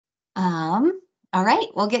All right,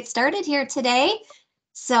 we'll get started here today.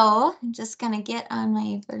 So I'm just going to get on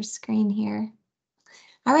my first screen here.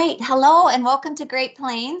 All right, hello and welcome to Great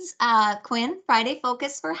Plains, Quinn, Friday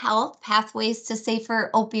Focus for Health, Pathways to Safer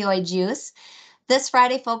Opioid Use. This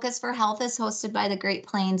Friday Focus for Health is hosted by the Great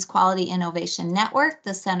Plains Quality Innovation Network,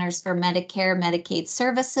 the Centers for Medicare Medicaid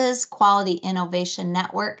Services, Quality Innovation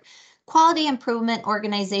Network, Quality Improvement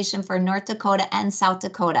Organization for North Dakota and South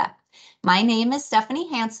Dakota. My name is Stephanie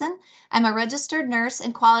Hansen. I'm a registered nurse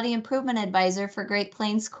and quality improvement advisor for Great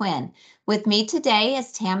Plains Quinn. With me today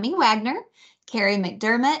is Tammy Wagner, Carrie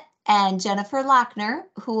McDermott, and Jennifer Lochner,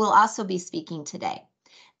 who will also be speaking today.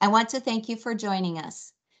 I want to thank you for joining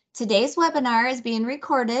us. Today's webinar is being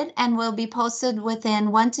recorded and will be posted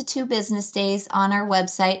within 1 to 2 business days on our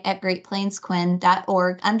website at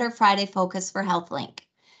greatplainsquinn.org under Friday Focus for Health link.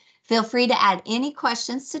 Feel free to add any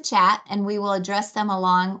questions to chat and we will address them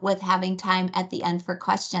along with having time at the end for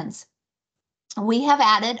questions. We have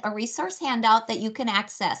added a resource handout that you can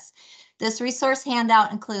access. This resource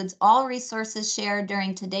handout includes all resources shared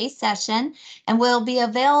during today's session and will be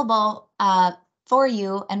available for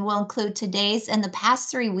you and will include today's and the past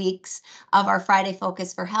 3 weeks of our Friday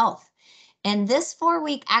Focus for Health. In this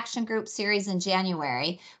 4-week action group series in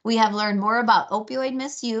January, we have learned more about opioid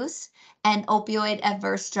misuse and opioid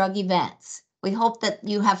adverse drug events. We hope that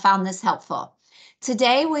you have found this helpful.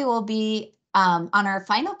 Today, we will be on our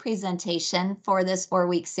final presentation for this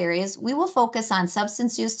 4-week series. We will focus on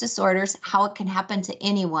substance use disorders, how it can happen to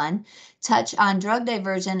anyone, touch on drug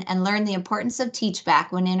diversion, and learn the importance of teach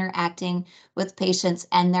back when interacting with patients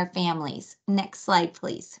and their families. Next slide,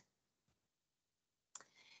 please.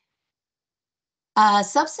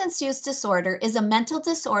 Substance use disorder is a mental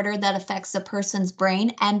disorder that affects a person's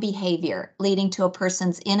brain and behavior, leading to a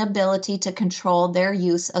person's inability to control their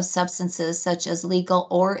use of substances such as legal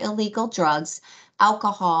or illegal drugs,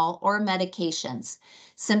 alcohol, or medications.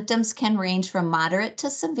 Symptoms can range from moderate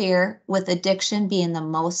to severe, with addiction being the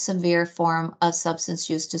most severe form of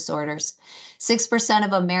substance use disorders. 6%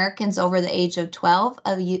 of Americans over the age of 12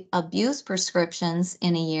 abuse prescriptions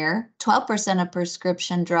in a year. 12% of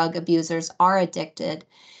prescription drug abusers are addicted,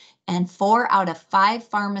 and 4 out of 5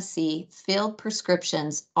 pharmacy-filled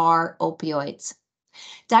prescriptions are opioids.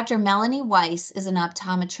 Dr. Melanie Weiss is an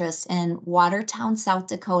optometrist in Watertown, South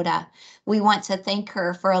Dakota. We want to thank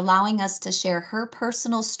her for allowing us to share her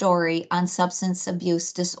personal story on substance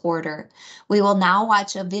abuse disorder. We will now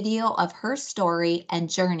watch a video of her story and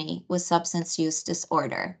journey with substance use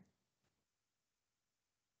disorder.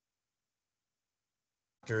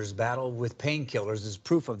 Doctors battle with painkillers is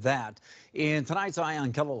proof of that. In tonight's Eye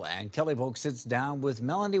on Kellyland, Kelly Polk sits down with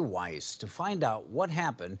Melanie Weiss to find out what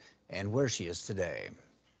happened and where she is today.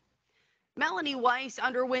 Melanie Weiss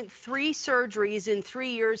underwent 3 surgeries in 3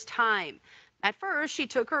 years' time. At first, she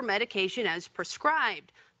took her medication as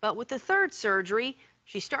prescribed, but with the 3rd surgery,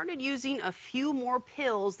 she started using a few more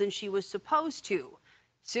pills than she was supposed to.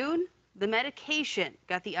 Soon, the medication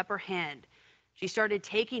got the upper hand. She started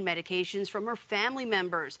taking medications from her family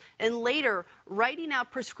members and later writing out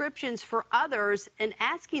prescriptions for others and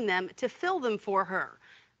asking them to fill them for her.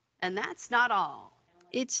 And that's not all.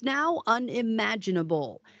 It's now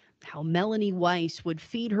unimaginable how Melanie Weiss would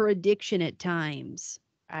feed her addiction at times.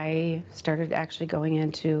 I started actually going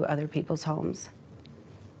into other people's homes,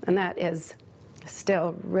 and that is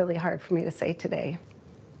still really hard for me to say today.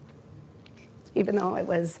 Even though it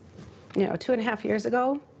was, 2.5 years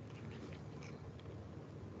ago,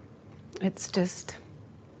 it's just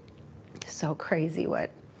so crazy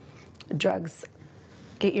what drugs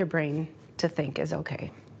get your brain to think is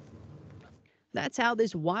okay. That's how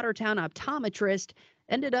this Watertown optometrist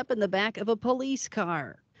ended up in the back of a police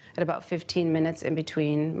car. At about 15 minutes in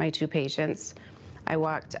between my 2 patients, I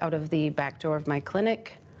walked out of the back door of my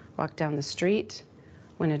clinic, walked down the street,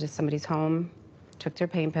 went into somebody's home, took their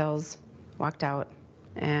pain pills, walked out,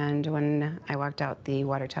 and when I walked out, the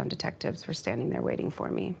Watertown detectives were standing there waiting for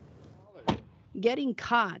me. Getting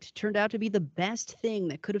caught turned out to be the best thing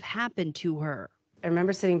that could have happened to her. I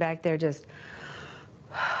remember sitting back there just,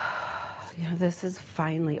 this is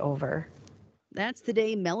finally over. That's the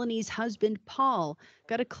day Melanie's husband, Paul,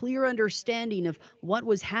 got a clear understanding of what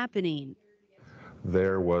was happening.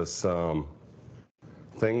 There was some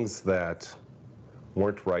things that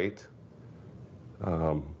weren't right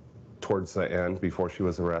towards the end before she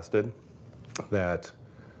was arrested that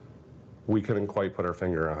we couldn't quite put our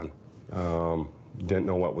finger on. Didn't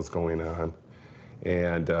know what was going on.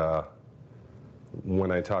 And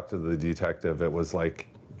when I talked to the detective, it was like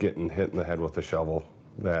getting hit in the head with a shovel,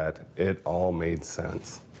 that it all made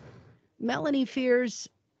sense. Melanie fears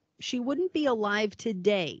she wouldn't be alive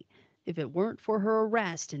today if it weren't for her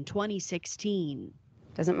arrest in 2016.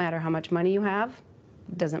 Doesn't matter how much money you have,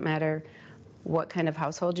 doesn't matter what kind of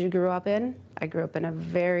household you grew up in. I grew up in a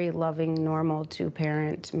very loving, normal,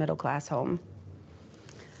 two-parent, middle-class home.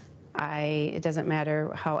 It doesn't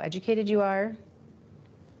matter how educated you are.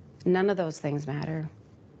 None of those things matter.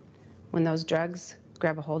 When those drugs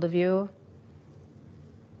grab a hold of you,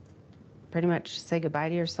 pretty much say goodbye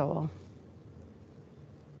to your soul.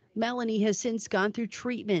 Melanie has since gone through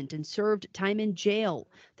treatment and served time in jail.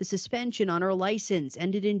 The suspension on her license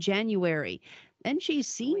ended in January, and she's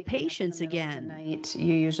seen patients again.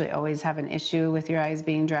 You usually always have an issue with your eyes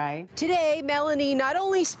being dry. Today, Melanie not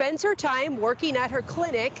only spends her time working at her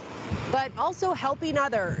clinic, but also helping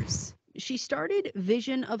others. She started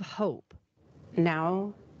Vision of Hope.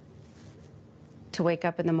 Now, to wake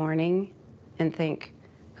up in the morning and think,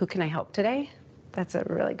 who can I help today? That's a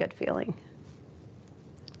really good feeling.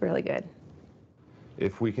 Really good.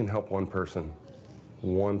 If we can help one person,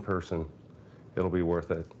 it'll be worth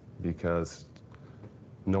it, because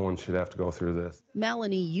no one should have to go through this.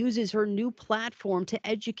 Melanie uses her new platform to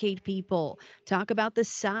educate people, talk about the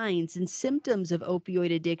signs and symptoms of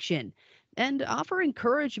opioid addiction, and offer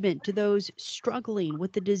encouragement to those struggling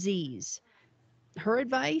with the disease. Her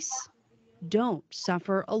advice: don't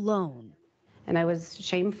suffer alone. And I was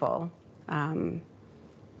shameful.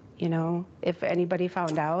 You know, if anybody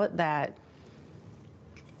found out that,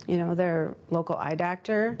 you know, their local eye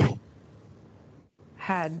doctor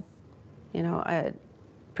had, you know, a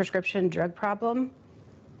prescription drug problem,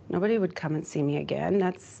 nobody would come and see me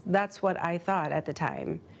again. That's what I thought at the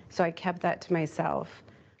time. So I kept that to myself.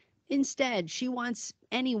 Instead, she wants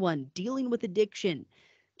anyone dealing with addiction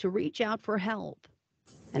to reach out for help.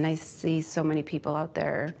 And I see so many people out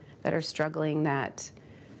there that are struggling, that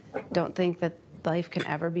don't think that life can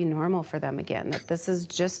ever be normal for them again, that this is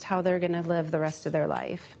just how they're going to live the rest of their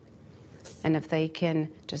life. And if they can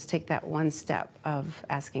just take that one step of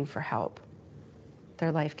asking for help,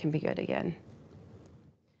 their life can be good again.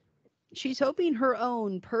 She's hoping her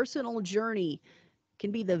own personal journey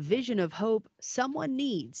can be the vision of hope someone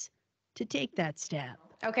needs to take that step.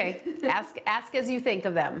 Okay, ask as you think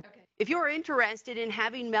of them. If you're interested in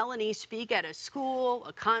having Melanie speak at a school,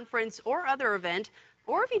 a conference, or other event,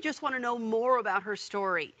 or if you just want to know more about her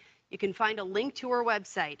story, you can find a link to her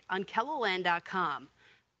website on KELOLAND.com.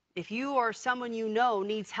 If you or someone you know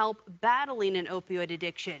needs help battling an opioid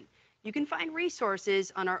addiction, you can find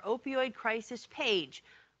resources on our opioid crisis page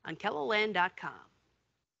on KELOLAND.com.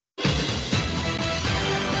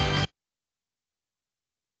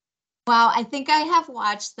 Wow, I think I have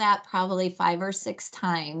watched that probably 5 or 6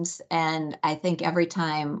 times, and I think every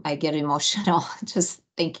time I get emotional just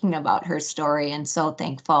thinking about her story, and so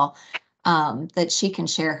thankful that she can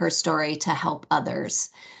share her story to help others.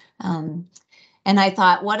 And I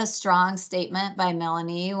thought, what a strong statement by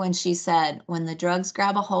Melanie when she said, when the drugs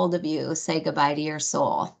grab a hold of you, say goodbye to your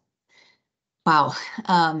soul. Wow.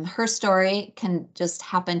 Her story can just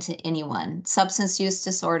happen to anyone. Substance use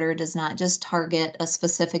disorder does not just target a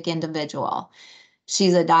specific individual.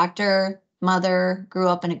 She's a doctor, mother, grew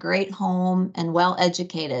up in a great home, and well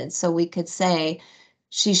educated. So we could say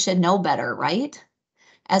she should know better, right?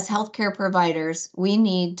 As healthcare providers, we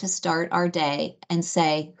need to start our day and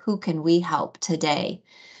say, who can we help today?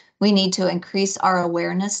 We need to increase our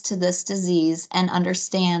awareness to this disease and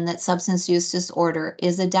understand that substance use disorder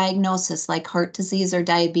is a diagnosis like heart disease or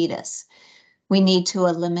diabetes. We need to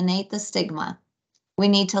eliminate the stigma. We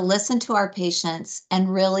need to listen to our patients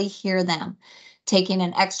and really hear them. Taking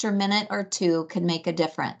an extra minute or two can make a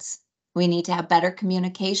difference. We need to have better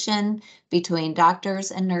communication between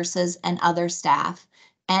doctors and nurses and other staff,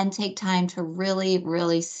 and take time to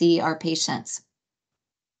really see our patients.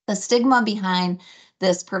 The stigma behind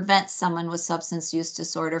this prevents someone with substance use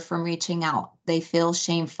disorder from reaching out. They feel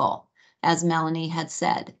shameful, as Melanie had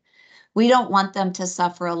said. We don't want them to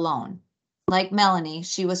suffer alone. Like Melanie,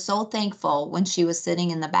 she was so thankful when she was sitting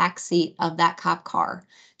in the back seat of that cop car.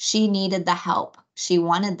 She needed the help. She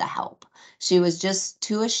wanted the help. She was just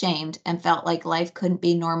too ashamed and felt like life couldn't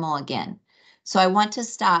be normal again. So I want to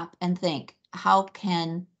stop and think, how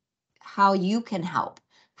you can help,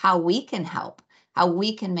 how we can help, how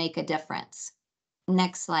we can make a difference.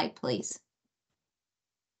 Next slide, please.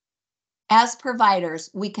 As providers,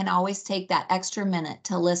 we can always take that extra minute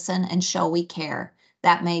to listen and show we care.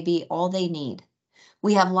 That may be all they need.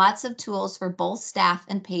 We have lots of tools for both staff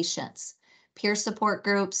and patients. Peer support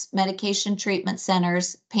groups, medication treatment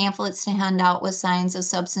centers, pamphlets to hand out with signs of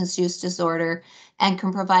substance use disorder, and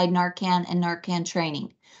can provide Narcan and Narcan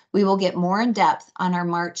training. We will get more in depth on our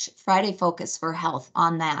March Friday Focus for Health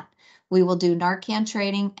on that. We will do Narcan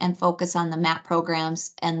training and focus on the MAP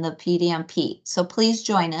programs and the PDMP. So please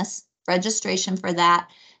join us. Registration for that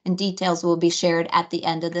and details will be shared at the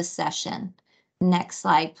end of this session. Next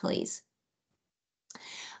slide, please.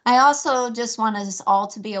 I also just want us all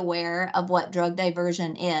to be aware of what drug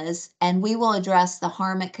diversion is, and we will address the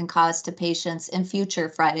harm it can cause to patients in future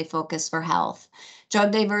Friday Focus for Health.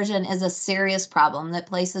 Drug diversion is a serious problem that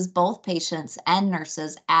places both patients and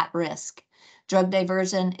nurses at risk. Drug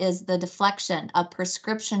diversion is the deflection of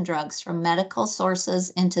prescription drugs from medical sources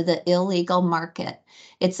into the illegal market.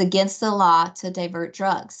 It's against the law to divert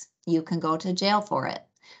drugs. You can go to jail for it.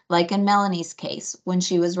 Like in Melanie's case, when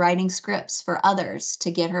she was writing scripts for others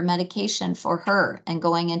to get her medication for her and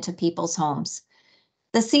going into people's homes.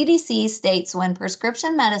 The CDC states when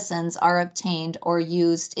prescription medicines are obtained or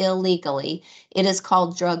used illegally, it is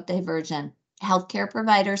called drug diversion. Healthcare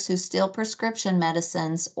providers who steal prescription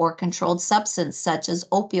medicines or controlled substance such as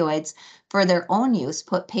opioids for their own use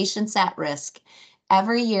put patients at risk.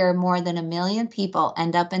 Every year, more than 1 million people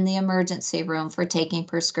end up in the emergency room for taking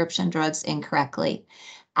prescription drugs incorrectly.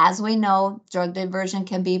 As we know, drug diversion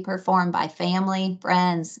can be performed by family,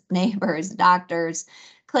 friends, neighbors, doctors,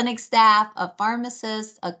 clinic staff, a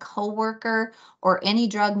pharmacist, a coworker, or any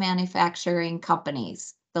drug manufacturing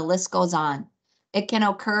companies. The list goes on. It can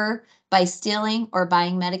occur by stealing or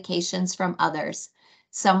buying medications from others.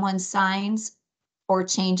 Someone signs or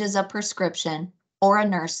changes a prescription, or a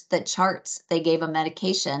nurse that charts they gave a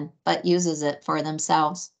medication but uses it for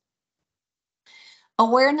themselves.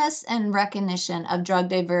 Awareness and recognition of drug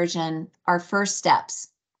diversion are first steps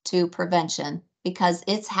to prevention because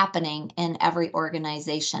it's happening in every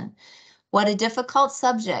organization. What a difficult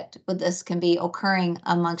subject with this can be occurring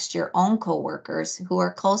amongst your own coworkers who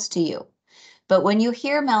are close to you. But when you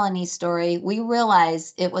hear Melanie's story, we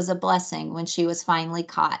realize it was a blessing when she was finally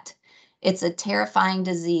caught. It's a terrifying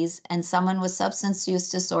disease, and someone with substance use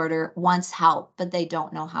disorder wants help, but they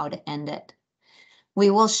don't know how to end it. We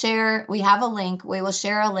will share a link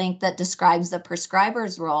that describes the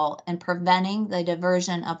prescriber's role in preventing the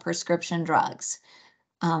diversion of prescription drugs.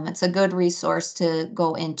 It's a good resource to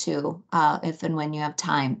go into if and when you have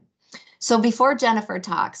time. So before Jennifer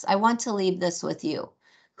talks, I want to leave this with you.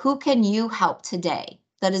 Who can you help today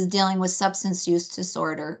that is dealing with substance use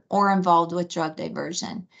disorder or involved with drug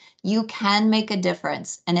diversion? You can make a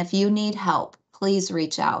difference, and if you need help, please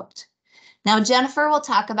reach out. Now, Jennifer will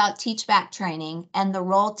talk about teach-back training and the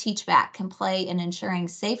role teach-back can play in ensuring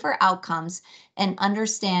safer outcomes and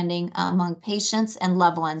understanding among patients and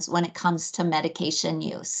loved ones when it comes to medication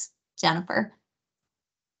use. Jennifer?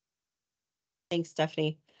 Thanks,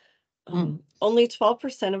 Stephanie. Only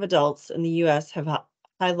 12% of adults in the U.S. have a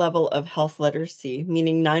high level of health literacy,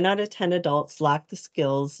 meaning 9 out of 10 adults lack the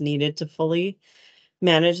skills needed to fully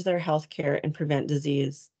manage their health care and prevent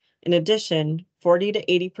disease. In addition, 40 to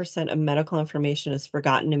 80% of medical information is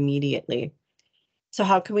forgotten immediately. So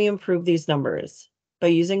how can we improve these numbers? By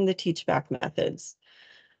using the teach-back methods.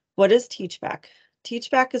 What is teach-back?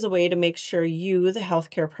 Teach-back is a way to make sure you, the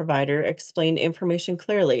healthcare provider, explain information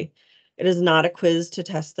clearly. It is not a quiz to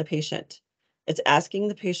test the patient. It's asking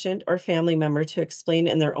the patient or family member to explain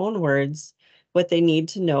in their own words what they need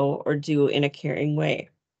to know or do in a caring way.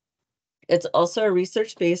 It's also a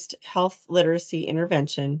research-based health literacy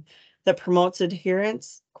intervention that promotes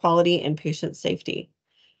adherence, quality, and patient safety.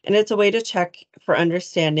 And it's a way to check for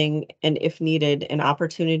understanding and, if needed, an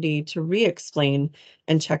opportunity to re-explain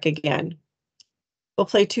and check again. We'll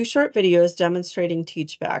play 2 short videos demonstrating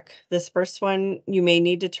teach-back. This first one, you may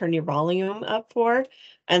need to turn your volume up for,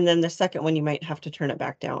 and then the second one, you might have to turn it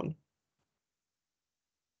back down.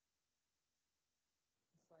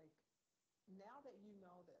 Now that you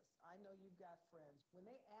know this, I know you've got friends. When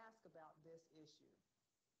they ask about this issue,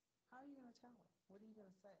 how are you going to tell them? What are you going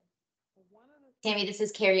to say? Well, Tammy, this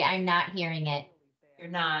is Carrie. I'm not hearing it. You're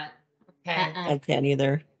not. Okay. I can't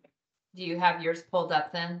either. Do you have yours pulled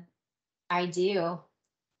up then? I do.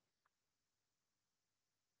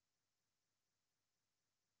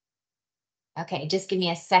 Okay, just give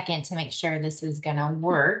me a second to make sure this is gonna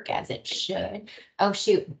work as it should. Oh,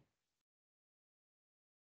 shoot.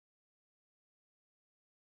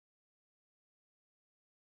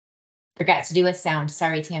 Forgot to do a sound.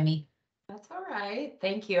 Sorry, Tammy. That's all right.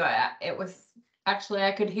 Thank you. It was actually,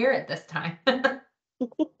 I could hear it this time.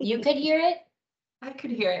 You could hear it? I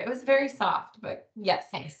could hear it. It was very soft, but yes.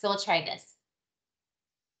 Okay, so we'll try this.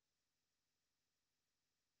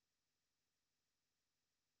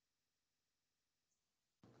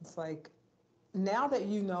 It's like, now that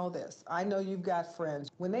you know this, I know you've got friends.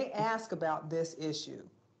 When they ask about this issue,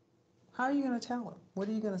 how are you going to tell them? What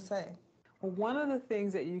are you going to say? Well, one of the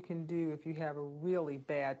things that you can do if you have a really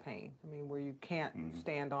bad pain, I mean, where you can't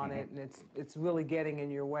stand on it and it's really getting in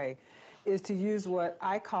your way, is to use what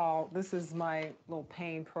I call, this is my little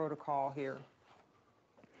pain protocol here.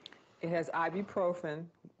 It has ibuprofen,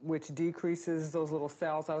 which decreases those little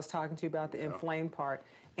cells I was talking to you about, the inflamed part,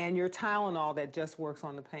 and your Tylenol that just works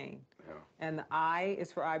on the pain. And the I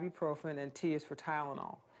is for ibuprofen and T is for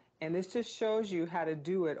Tylenol. And this just shows you how to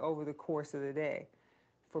do it over the course of the day.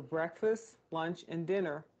 For breakfast, lunch, and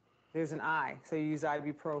dinner, there's an I, so you use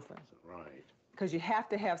ibuprofen. Right. Because you have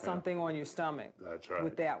to have something on your stomach. That's right.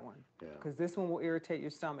 With that one. Yeah. Because this one will irritate your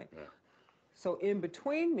stomach. Yeah. So in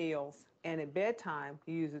between meals and at bedtime,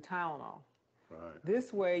 you use a Tylenol. Right.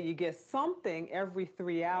 This way you get something every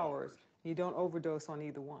 3 hours. You don't overdose on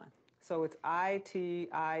either one. So it's IT,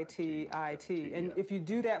 IT, IT. And if you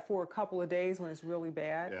do that for a couple of days when it's really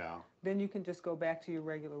bad, then you can just go back to your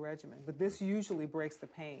regular regimen. But this usually breaks the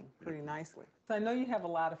pain pretty nicely. So I know you have a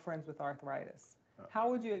lot of friends with arthritis. How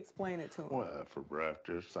would you explain it to them? Well, for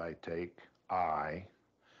breakfast, I take I.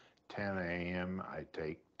 10 a.m., I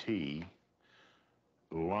take T.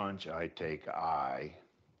 Lunch, I take I.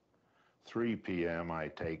 3 p.m., I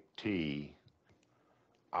take T.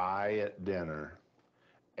 I at dinner,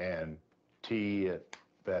 and T at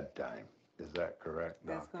bedtime. Is that correct,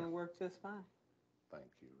 Doctor? That's going to work just fine. Thank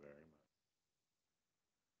you very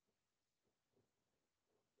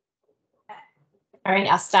much. All right,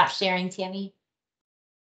 I'll stop sharing, Tammy.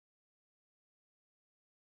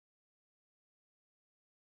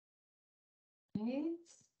 Right.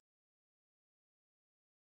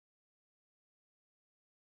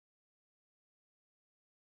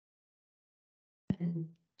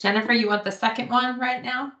 Jennifer, you want the second one right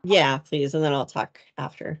now? Yeah, please, and then I'll talk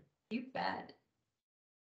after. You bet.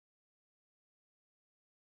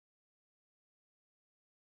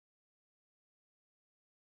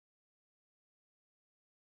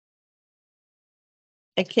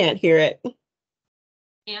 I can't hear it.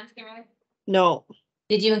 Can't hear it? No.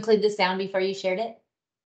 Did you include the sound before you shared it?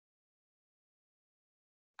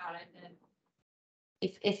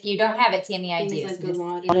 If you don't have it, Tammy, I do. Like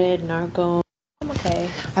So just narco. Okay.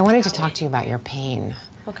 I wanted to talk to you about your pain.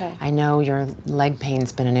 Okay. I know your leg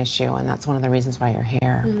pain's been an issue, and that's one of the reasons why you're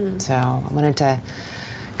here. So I wanted to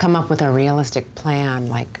come up with a realistic plan,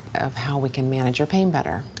 like, of how we can manage your pain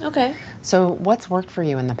better. Okay. So what's worked for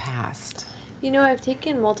you in the past? You know, I've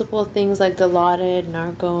taken multiple things like Dilaudid,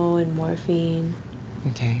 narco, and morphine.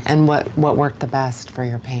 Okay. And what worked the best for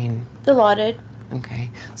your pain? Dilaudid.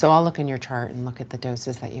 Okay, so I'll look in your chart and look at the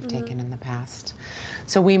doses that you've taken in the past.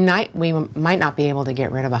 So we might not be able to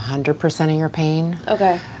get rid of 100% of your pain.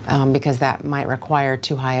 Okay. Because that might require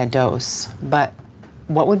too high a dose. But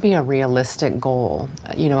what would be a realistic goal?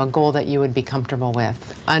 You know, a goal that you would be comfortable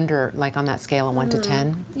with under, like on that scale of 1 to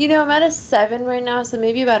 10? You know, I'm at a 7 right now, so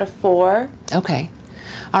maybe about a 4. Okay.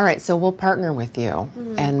 All right, so we'll partner with you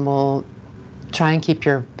and we'll try and keep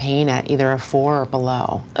your pain at either a 4 or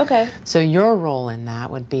below. Okay. So your role in that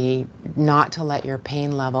would be not to let your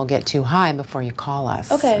pain level get too high before you call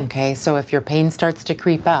us. Okay. Okay, so if your pain starts to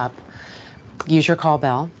creep up, use your call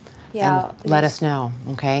bell. Yeah. And let us know,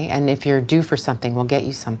 okay? And if you're due for something, we'll get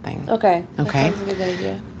you something. Okay. Okay. That sounds like a good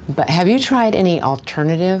idea. But have you tried any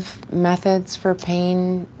alternative methods for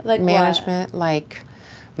pain management, like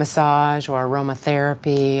massage or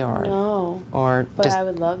aromatherapy or But just I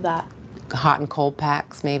would love that. hot and cold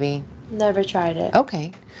packs maybe? Never tried it.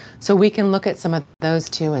 Okay. So we can look at some of those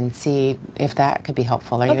too and see if that could be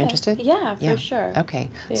helpful. Are you interested? Yeah, for sure. Okay.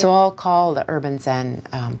 So I'll call the Urban Zen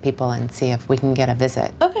people and see if we can get a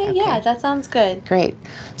visit. Okay, yeah, that sounds good. Great.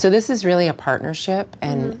 So this is really a partnership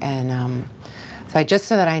and so just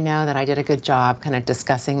so that I know that I did a good job kind of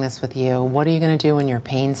discussing this with you, what are you going to do when your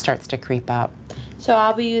pain starts to creep up? So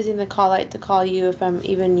I'll be using the call light to call you if I'm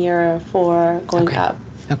even near a 4 going up.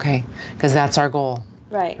 Okay, because that's our goal.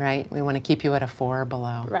 Right. Right? We want to keep you at a 4 or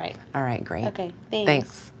below. Right. All right, great. Okay, thanks.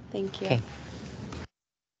 Thanks. Thank you. Okay.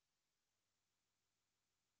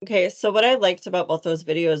 Okay, so what I liked about both those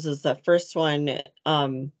videos is the first one,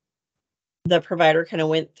 the provider kind of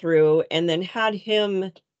went through and then had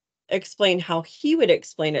him explain how he would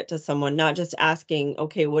explain it to someone, not just asking,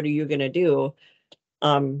 okay, what are you going to do?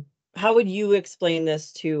 How would you explain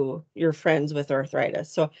this to your friends with arthritis?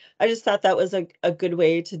 So I just thought that was a good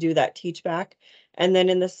way to do that teach back. And then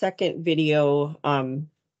in the second video,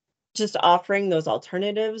 just offering those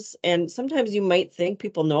alternatives. And sometimes you might think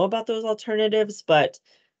people know about those alternatives, but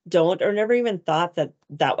don't or never even thought that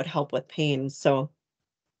that would help with pain. So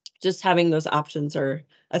just having those options I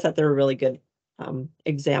thought they were really good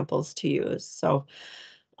examples to use. So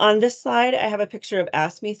On this slide, I have a picture of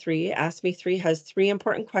Ask Me 3. Ask Me 3 has 3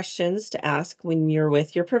 important questions to ask when you're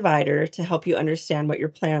with your provider to help you understand what your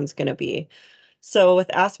plan's going to be. So with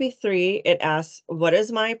Ask Me 3, it asks, what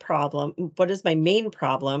is my problem? What is my main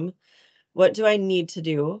problem? What do I need to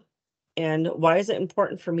do? And why is it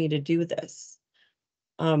important for me to do this?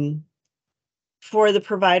 For the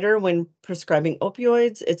provider, when prescribing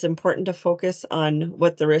opioids, it's important to focus on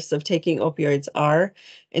what the risks of taking opioids are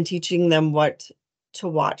and teaching them what to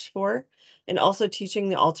watch for, and also teaching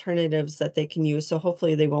the alternatives that they can use. So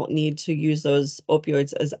hopefully they won't need to use those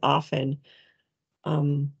opioids as often.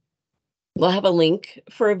 We'll have a link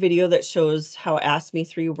for a video that shows how Ask Me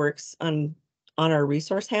 3 works on our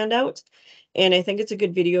resource handout. And I think it's a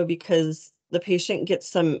good video because the patient gets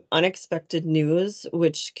some unexpected news,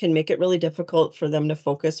 which can make it really difficult for them to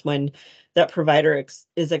focus when that provider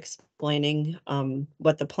is explaining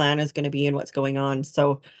what the plan is going to be and what's going on.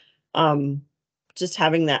 So just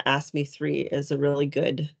having that Ask Me 3 is a really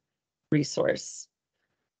good resource.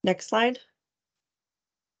 Next slide.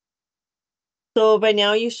 So by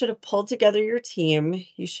now you should have pulled together your team.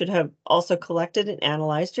 You should have also collected and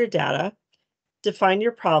analyzed your data, defined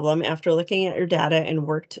your problem after looking at your data and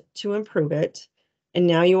worked to improve it. And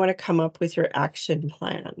now you want to come up with your action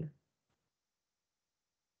plan.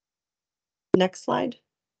 Next slide.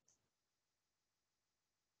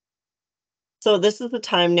 So this is the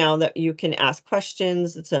time now that you can ask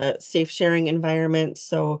questions. It's a safe sharing environment.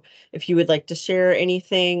 So if you would like to share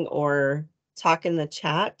anything or talk in the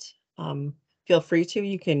chat, feel free to.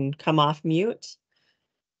 You can come off mute.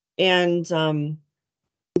 And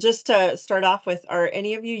just to start off with, are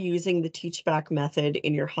any of you using the teach back method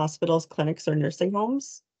in your hospitals, clinics, or nursing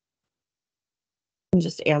homes? And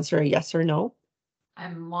just answer a yes or no.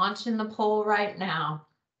 I'm launching the poll right now.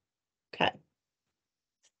 Okay.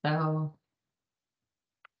 So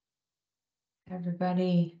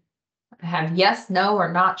everybody have yes, no, or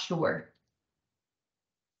not sure.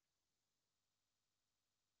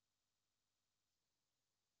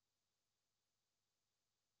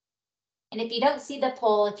 And if you don't see the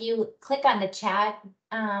poll, if you click on the chat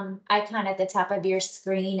icon at the top of your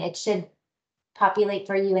screen, it should populate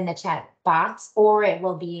for you in the chat box, or it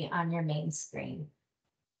will be on your main screen.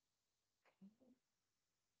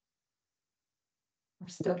 We're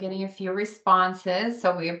still getting a few responses,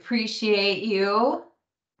 so we appreciate you.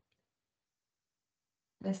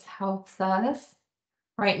 This helps us.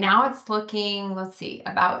 Right now it's looking, let's see,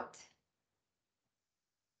 about,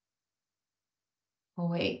 oh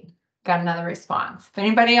wait, got another response. If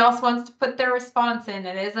anybody else wants to put their response in,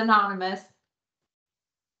 it is anonymous.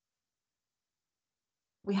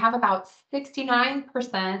 We have about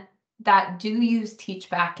 69% that do use Teach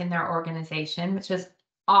Back in their organization, which is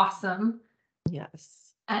awesome.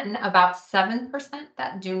 Yes. And about 7%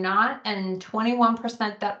 that do not, and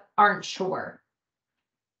 21% that aren't sure.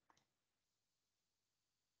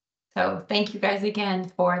 So thank you guys again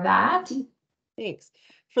for that. Thanks.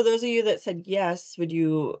 For those of you that said yes, would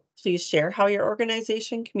you please share how your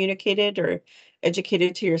organization communicated or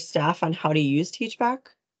educated to your staff on how to use Teach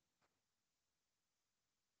Back?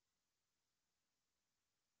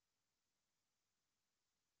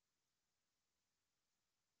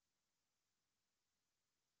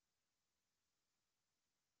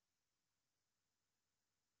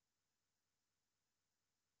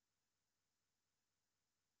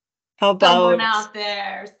 How about someone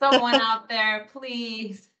out there,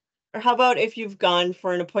 please. Or how about if you've gone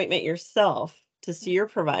for an appointment yourself to see your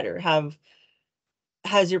provider?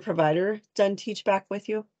 Has your provider done Teach Back with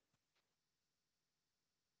you?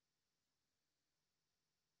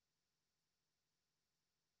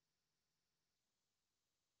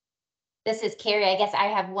 This is Carrie. I guess I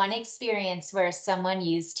have one experience where someone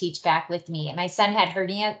used Teach Back with me. My son had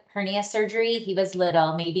hernia surgery. He was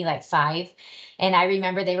little, maybe like 5. And I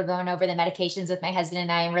remember they were going over the medications with my husband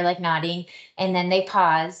and I, and we're like nodding. And then they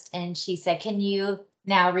paused and she said, can you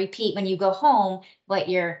now repeat when you go home what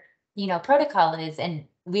your, protocol is? And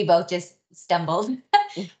we both just stumbled,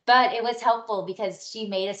 but it was helpful because she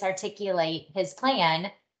made us articulate his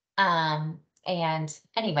plan. And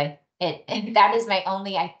anyway, that is my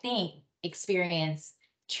only, I think, experience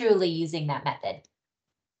truly using that method.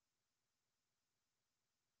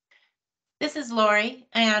 This is Lori,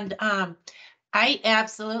 and I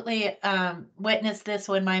absolutely witnessed this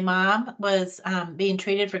when my mom was being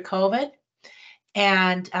treated for COVID,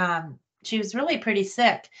 and she was really pretty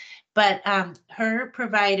sick, but her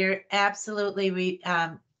provider absolutely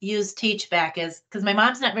used Teach Back because my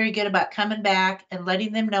mom's not very good about coming back and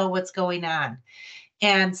letting them know what's going on.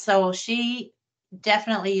 And so she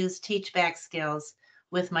definitely used Teach Back skills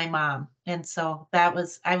with my mom. And so I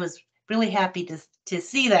was really happy to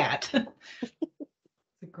see that.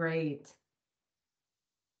 Great.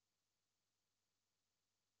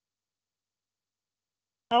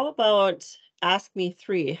 How about Ask Me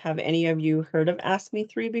 3? Have any of you heard of Ask Me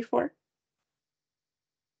 3 before?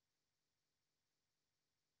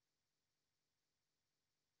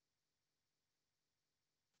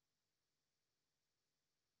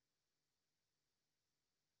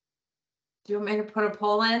 Do you want me to put a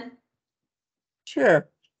poll in? Sure.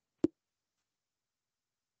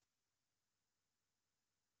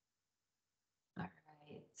 All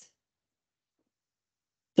right.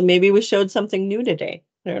 So maybe we showed something new today.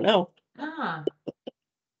 I don't know. Ah.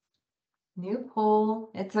 New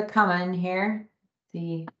poll. It's a coming here.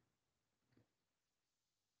 See.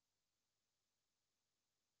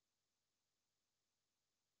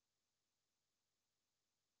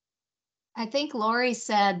 I think Lori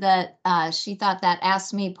said that she thought that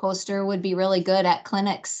Ask Me poster would be really good at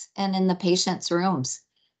clinics and in the patient's rooms.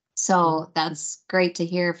 So that's great to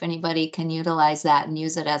hear if anybody can utilize that and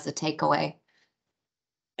use it as a takeaway.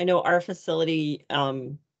 I know our facility,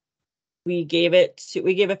 we gave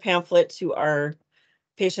a pamphlet to our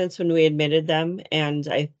patients when we admitted them, and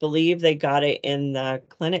I believe they got it in the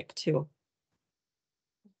clinic too.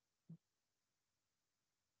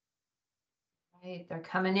 Right, they're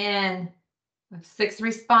coming in with 6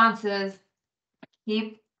 responses.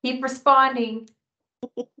 Keep responding.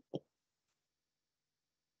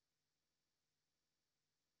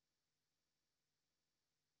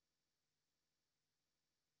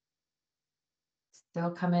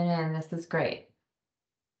 Still coming in. This is great.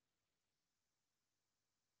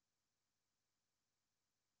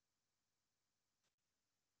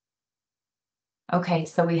 Okay,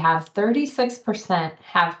 so we have 36%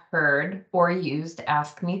 have heard or used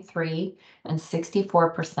Ask Me 3, and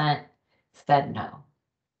 64% said no.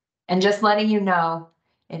 And just letting you know,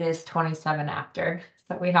 it is 27 after,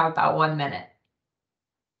 so we have about 1 minute.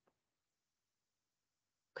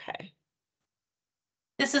 Okay.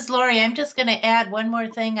 This is Lori. I'm just going to add one more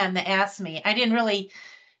thing on the Ask Me. I didn't really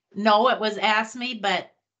know it was Ask Me,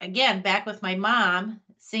 but again, back with my mom,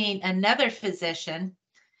 seeing another physician,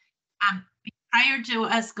 prior to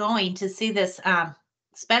us going to see this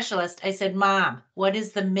specialist, I said, Mom, what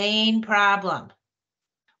is the main problem?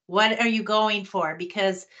 What are you going for?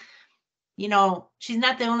 Because, you know, she's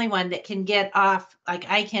not the only one that can get off, like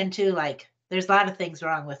I can too, like there's a lot of things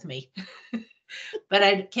wrong with me. But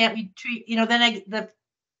I can't be treat, you know, then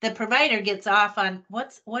the provider gets off on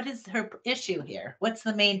what is her issue here? What's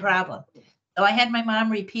the main problem? So I had my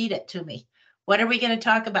mom repeat it to me. What are we going to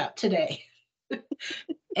talk about today?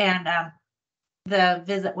 And the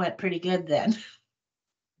visit went pretty good then.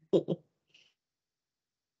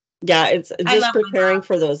 Yeah, it's I just love my preparing mom.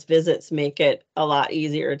 for those visits make it a lot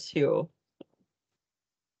easier too.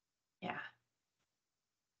 Yeah.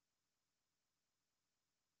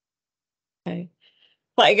 Okay.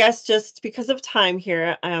 Well, I guess just because of time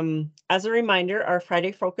here, as a reminder, our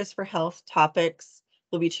Friday Focus for Health topics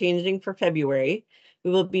will be changing for February.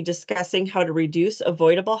 We will be discussing how to reduce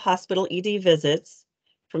avoidable hospital ED visits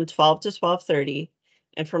from 12 to 12:30.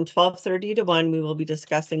 And from 12:30 to 1, we will be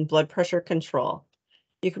discussing blood pressure control.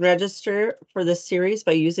 You can register for this series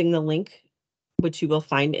by using the link, which you will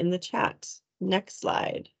find in the chat. Next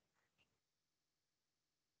slide.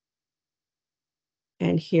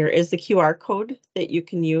 And here is the QR code that you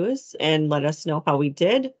can use and let us know how we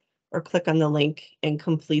did, or click on the link and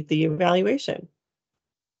complete the evaluation.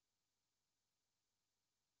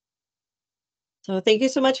 So thank you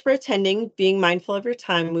so much for attending, being mindful of your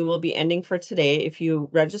time. We will be ending for today. If you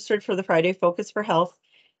registered for the Friday Focus for Health,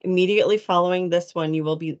 immediately following this one, you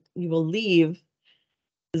will leave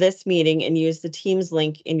this meeting and use the Teams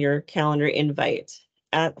link in your calendar invite.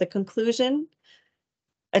 At the conclusion,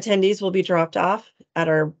 attendees will be dropped off at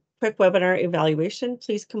our quick webinar evaluation.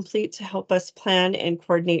 Please complete to help us plan and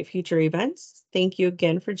coordinate future events. Thank you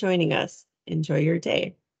again for joining us. Enjoy your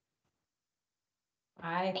day.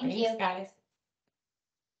 Bye. Thank Thanks, you. guys.